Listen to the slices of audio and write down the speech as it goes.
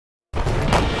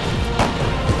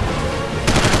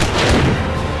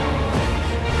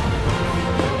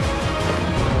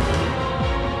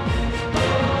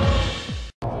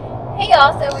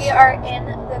y'all, so we are in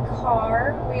the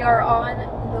car. We are on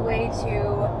the way to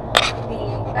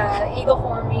the Eagle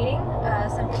Forum meeting.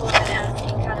 Some people have been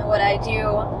asking kind of what I do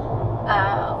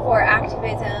for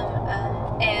activism,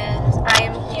 and I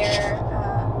am here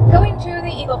going to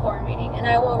the Eagle Forum meeting, and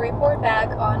I will report back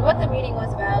on what the meeting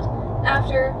was about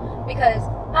after, because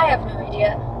I have no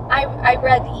idea. I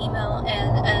read the email,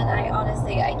 and I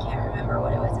honestly, I can't remember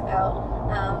what it was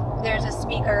about. There's a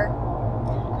speaker.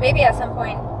 Maybe at some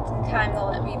point in time they'll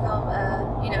let me film,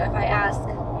 if I ask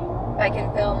if I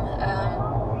can film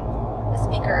the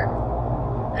speaker.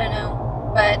 I don't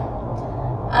know. But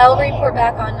I'll report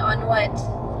back on what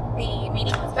the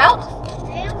meeting was about.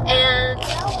 And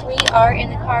we are in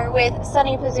the car with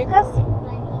Sonny Bazookas.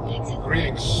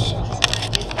 Greetings.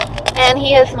 And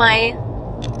he is my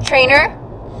trainer.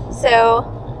 So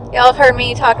y'all have heard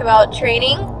me talk about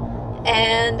training.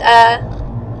 And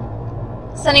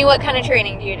Sonny, what kind of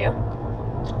training do you do?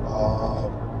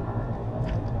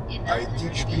 I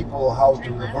teach people how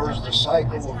to reverse the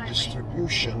cycle of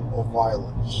distribution of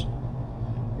violence.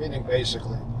 Meaning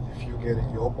basically, if you're getting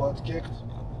your butt kicked,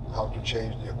 how to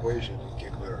change the equation and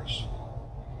kick theirs.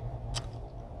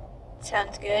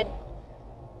 Sounds good.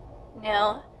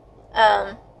 Now,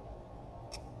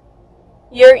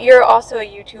 you're also a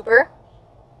YouTuber.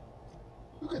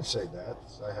 You can say that.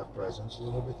 I have presence a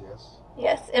little bit, yes.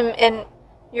 Yes, and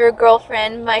your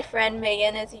girlfriend, my friend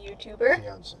Megan, is a YouTuber.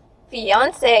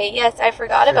 Fiance, yes, I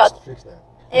forgot about Fix that.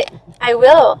 I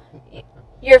will.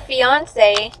 Your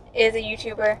fiance is a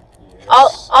YouTuber.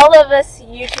 Yes. All of us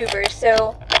YouTubers,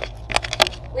 so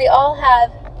we all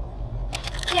have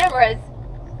cameras,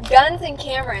 guns and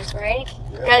cameras, right?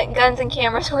 Yeah. Guns and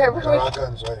cameras wherever There are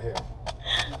guns right here.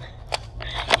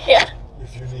 Yeah.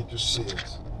 If you need to see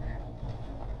it.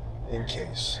 In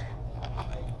case.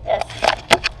 Yes.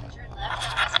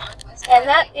 And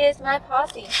that is my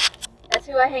posse. That's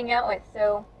who I hang out with,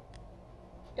 so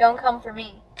don't come for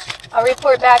me. I'll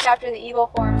report back after the Eagle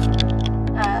Forum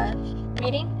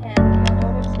meeting, and you'll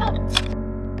know what it's about.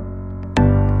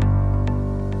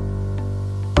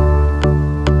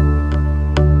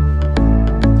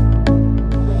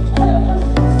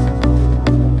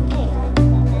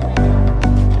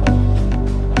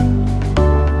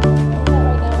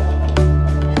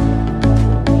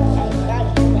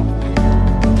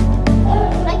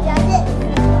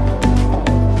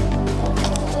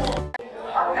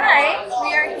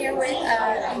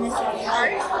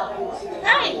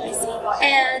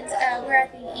 And we're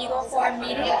at the Eagle Forum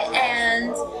meeting,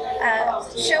 and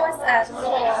show us a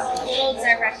little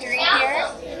directory here.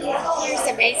 Here's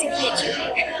a basic picture.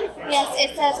 Yes,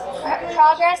 it says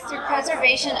progress through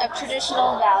preservation of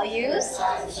traditional values.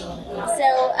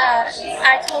 So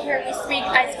I told her I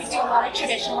speak to a lot of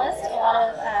traditionalists, a lot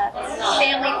of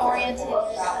family-oriented,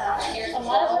 a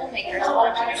lot of homemakers, a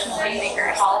lot of traditional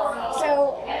homemakers.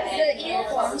 So the Eagle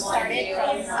Forum started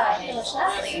from Phyllis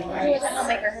Schlafly, who was a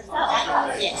homemaker herself.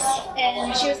 Yes.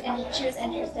 And she was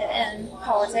interested in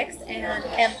politics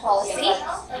and policy,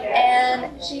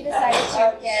 and she decided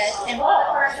to get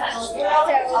involved. So there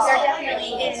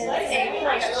definitely is a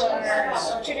place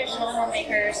for traditional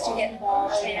homemakers to get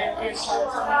involved in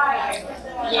policy.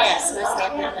 Yes, most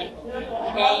definitely.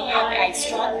 They have a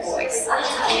strong voice,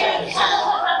 and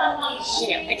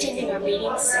attending our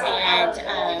meetings,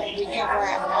 and we cover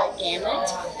a broad gamut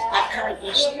of current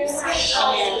issues,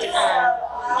 and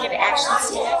give action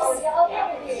steps, what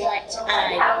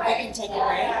you can take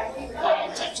away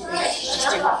and take to the just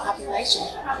general population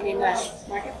and in the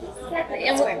marketplace. Exactly.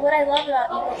 And what I love about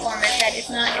Eagle Forum is that it's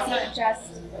not just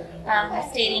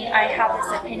stating I have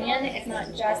this opinion. It's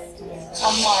not just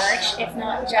a march. It's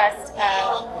not just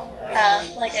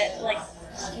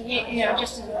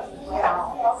just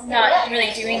not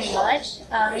really doing much.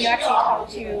 You actually talk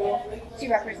to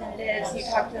representatives. You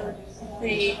talk to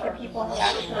the people who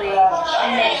actually make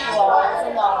laws,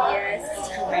 the lobbyists.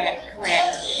 Correct.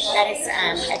 That is a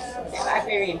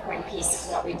very important piece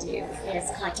of what we do, is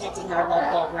contacting our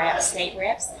local reps, state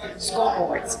reps, school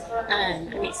boards.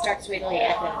 It starts really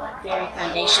at the very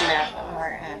foundation of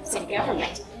our city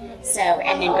government. So,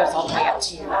 and then goes all the way up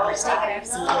to our state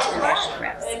reps and to the national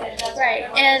reps. Right,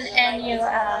 and you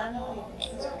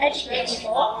educate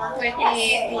people with the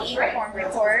Eagle Forum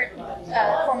report,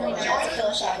 formerly known as the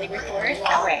Phyllis Schlafly report,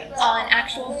 on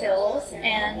actual bills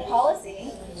and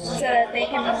policy, so that they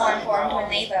can be more informed when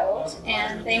they vote,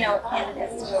 and they know what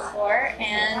candidates to vote for.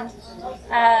 And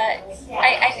I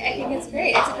think it's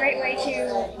great. It's a great way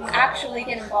to actually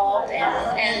get involved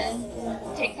and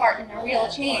take part in a real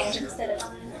change instead of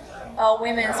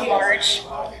women's march.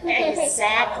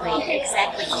 Exactly.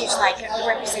 Huge, like a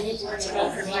representative today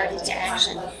from Heritage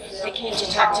Action that came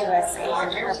to talk to us,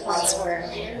 and her points were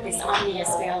this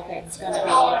omnibus bill that's going to be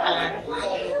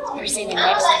presented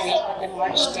next week with the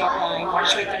March deadline, March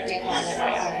 3rd deadline of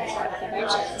the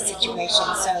budget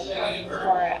situation. So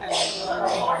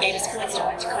gave us points to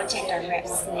contact our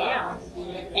reps now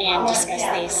and discuss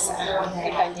this,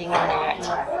 the funding and that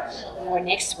for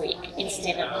next week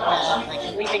instead of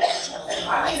like we've been.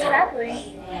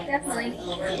 Exactly. Definitely.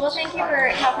 Well, thank you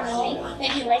for talking with me.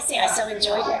 Thank you, Lacey. I so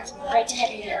enjoyed it. Great to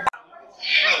have you here.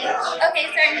 Okay,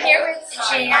 so I'm here with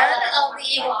Jan of the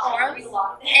Eagle Forum,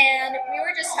 and we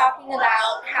were just talking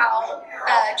about how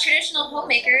traditional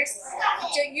homemakers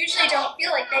usually don't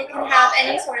feel like they can have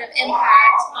any sort of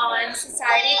impact on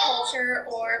society, culture,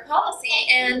 or policy,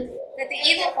 and that the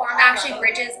Eagle Forum actually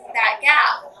bridges that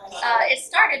gap. It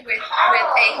started with a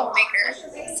homemaker.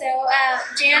 So,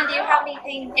 Jan, do you have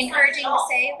anything encouraging to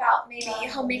say about maybe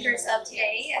homemakers of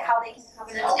today, how they can have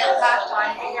an impact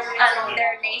on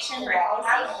their nation or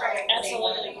policy?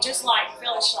 Absolutely. Just like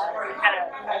Phyllis Schreiber had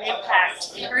an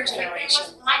impact in her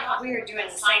generation, we are doing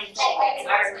the same thing in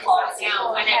our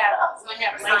now. I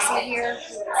have Lacey here who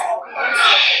is helping us.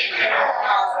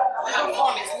 The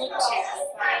reform is looked to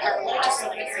our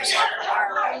legislators for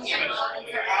our opinion and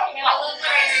for our help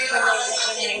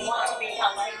when they want to be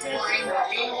elected or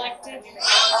re-elected, or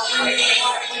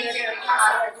when they're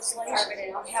passing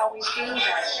legislation on how we do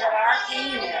that, what our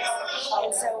opinion is.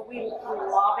 And so we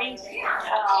lobby,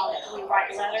 we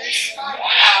write letters, we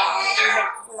make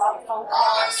a lot of phone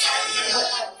calls. But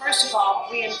first of all,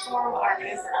 we inform our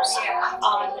members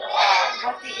on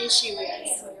what the issue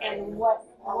is and what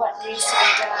needs to be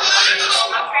done on the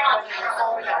issue, whether they're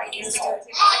for it or against it,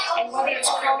 and whether it's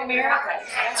pro-America.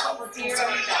 That's what we're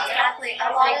concerned about. Exactly.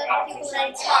 A lot of people that I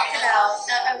talk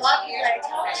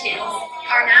to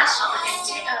are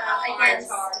nationalists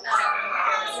against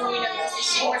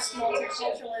forced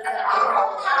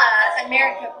multiculturalism.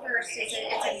 America first is a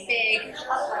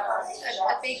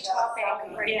big topic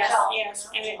right now. Yes,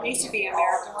 and it needs to be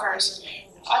America first.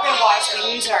 Otherwise, we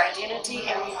lose our identity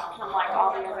and we become like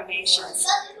all the other nations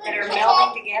that are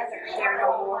melding together. There are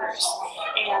no borders,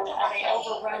 and they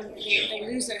overrun. They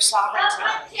lose their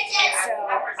sovereignty. And so,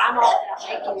 I'm all about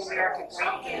making America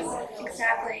great again.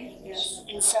 Exactly. Yes.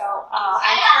 And so,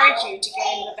 I encourage you to get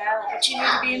into the battle, but you need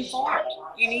to be informed.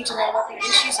 You need to know what the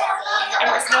issues are, and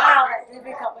it's not all that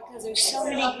difficult because there's so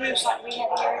many groups like we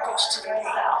have Heritage today,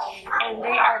 and they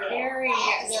are they're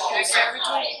conservative.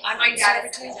 I'm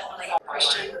conservative.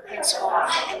 Christian principle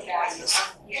and values.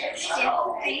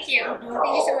 Thank you. Thank you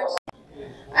so much.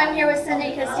 I'm here with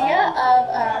Cindy Castilla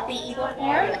of the Eagle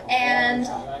Forum, and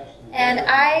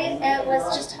I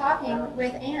was just talking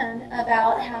with Anne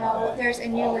about how there's a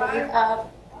new wave of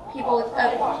people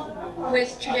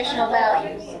with traditional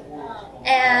values,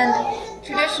 and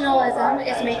traditionalism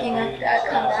is making a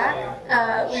comeback.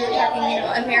 We were talking,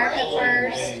 America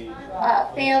first.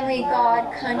 Family,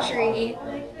 God, country.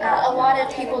 A lot of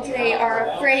people today are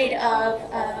afraid of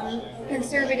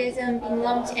conservatism being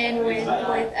lumped in with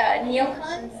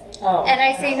neocons. Oh. And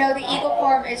I say no, the Eagle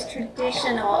Forum is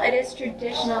traditional. It is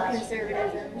traditional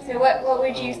conservatism. So what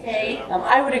would you say?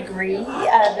 I would agree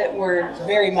that we're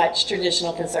very much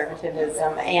traditional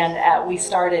conservatism, and we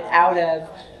started out of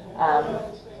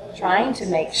trying to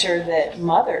make sure that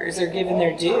mothers are given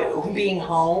their due, being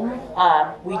home.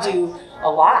 We do a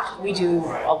lot. We do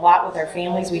a lot with our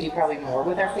families. We do probably more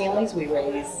with our families. We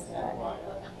raise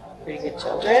pretty good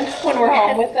children when we're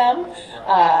home with them.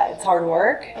 It's hard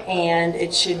work, and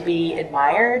it should be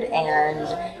admired, and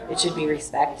it should be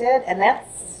respected. And that's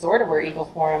sort of where Eagle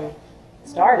Forum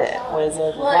started, was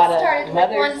a lot of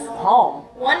mothers home.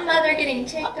 One mother getting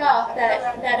ticked off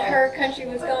that her country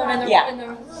was going in the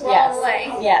wrong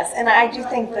way. Yes, and I do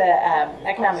think the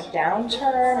economic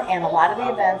downturn and a lot of the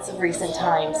events of recent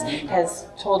times has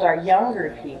told our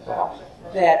younger people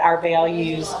that our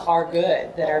values are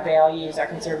good, that our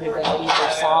conservative values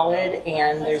are solid,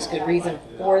 and there's good reason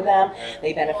for them.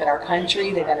 They benefit our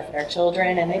country, they benefit our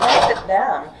children, and they benefit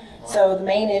them. So the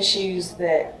main issues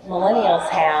that millennials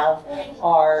have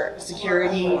are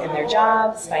security in their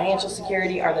jobs, financial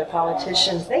security. Are their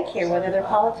politicians? They care whether their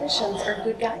politicians are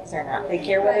good guys or not. They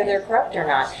care whether they're corrupt or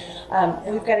not.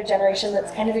 We've got a generation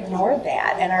that's kind of ignored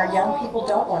that, and our young people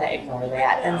don't want to ignore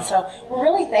that. And so we're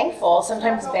really thankful.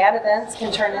 Sometimes bad events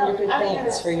can turn into good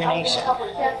things for your nation.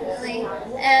 Definitely,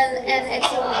 and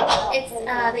it's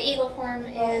the Eagle Forum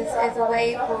is a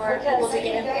way for people to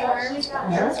get informed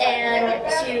and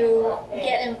to to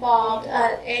get involved.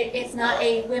 It's not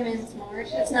a women's march.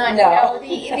 It's not No.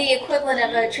 the equivalent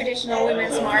of a traditional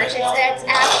women's march. It's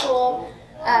actual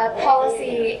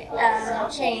policy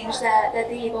change that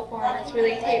the Eagle Forum is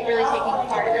really taking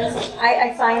part in.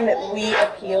 I find that we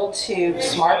appeal to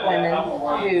smart women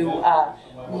who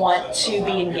want to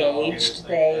be engaged.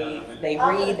 They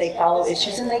read, they follow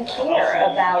issues, and they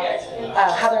care about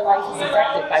how their life is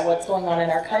affected by what's going on in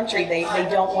our country. They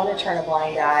don't want to turn a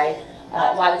blind eye.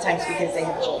 A lot of times because they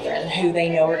have children who they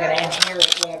know are going to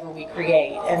inherit whatever we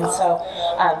create. And so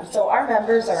our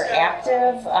members are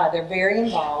active. They're very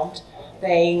involved.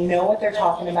 They know what they're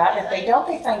talking about. And if they don't,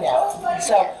 they find out.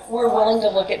 So we're willing to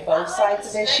look at both sides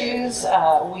of issues.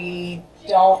 We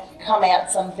don't come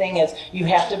at something as you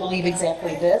have to believe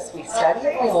exactly this. We study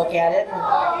it, we look at it,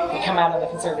 and we come out on the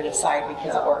conservative side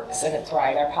because it works and it's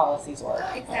right. Our policies work.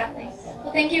 Exactly.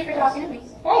 Well, thank you for talking to me.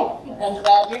 Hey, I'm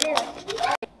glad you're here.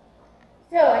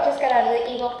 So I just got out of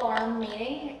the Eagle Forum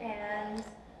meeting, and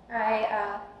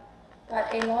I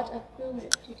got a lot of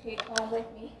food to take home with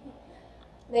me.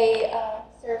 They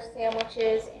serve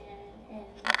sandwiches and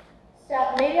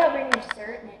stuff. Maybe I'll bring a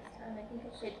dessert next time. I think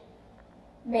I should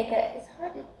make a. It's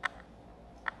hard to.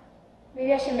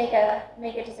 Maybe I should make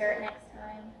a dessert next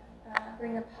time.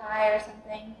 Bring a pie or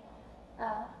something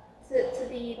to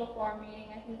the Eagle Forum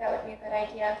meeting. I think that would be a good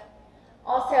idea.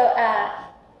 Also,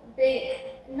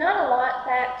 not a lot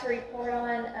back to report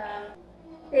on.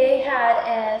 They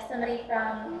had somebody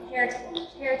from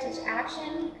Heritage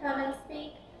Action come and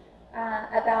speak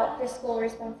about fiscal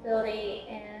responsibility,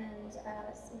 and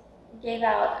gave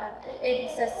out,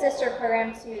 it's a sister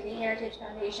program to the Heritage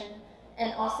Foundation,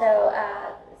 and also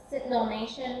Sentinel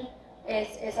Nation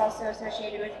is also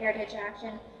associated with Heritage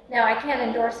Action. Now, I can't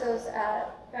endorse those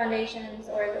foundations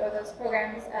or those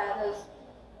programs,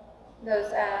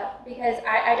 those because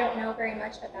I don't know very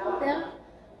much about them,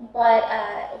 but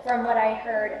from what I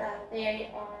heard,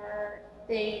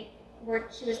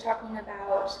 she was talking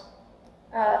about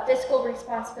fiscal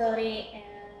responsibility and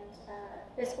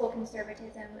fiscal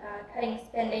conservatism, cutting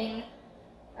spending.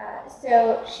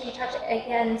 So she talked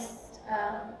against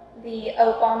the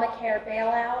Obamacare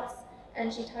bailouts,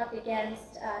 and she talked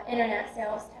against internet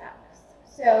sales tax.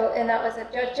 So, and that was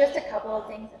just a couple of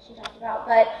things that she talked about.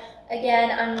 But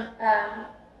again, I'm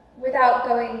without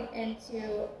going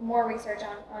into more research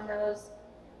on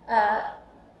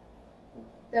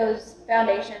those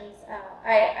foundations,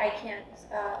 I can't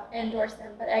endorse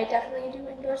them. But I definitely do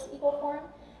endorse Eagle Forum,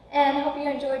 and I hope you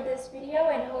enjoyed this video,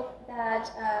 and hope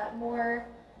that more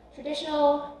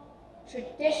traditionally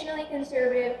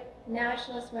conservative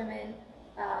nationalist women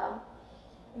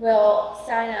will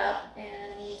sign up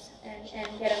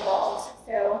and get involved.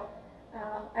 So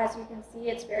as you can see,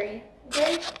 it's very,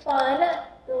 very fun.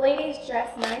 The ladies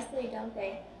dress nicely, don't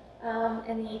they?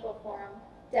 In the Eagle Forum.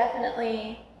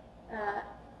 Definitely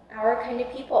our kind of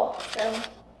people. So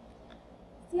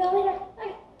see y'all later.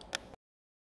 Bye.